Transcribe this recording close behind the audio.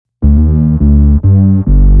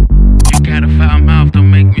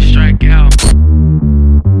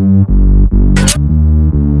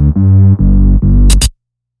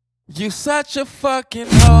such a fucking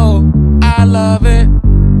hoe, I love it.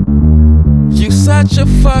 You such a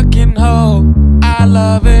fucking hoe, I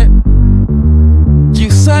love it.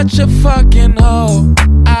 You such a fucking hoe,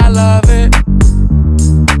 I love it.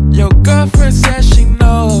 Your girlfriend says she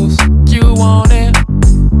knows you want it.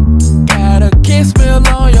 Got a kiss meal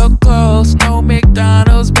on your clothes, no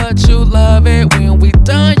McDonald's, but you love it. When we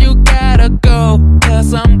done, you gotta go,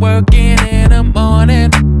 cause I'm working in the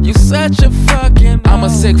morning. You such a fucking hoe. I'm a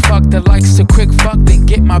sick fuck that likes to quick fuck, then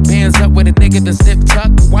get my bands up with a nigga that's zip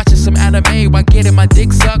tuck. Watching some anime while getting my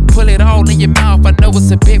dick sucked. Pull it all in your mouth, I know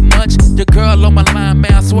it's a bit much. Your girl on my line,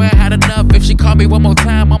 man, I swear I had enough. If she call me one more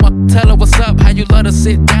time, I'ma tell her what's up. How you love to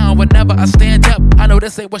sit down whenever I stand up. I know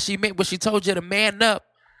this ain't what she meant when she told you to man up.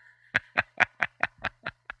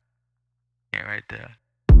 Yeah, right there.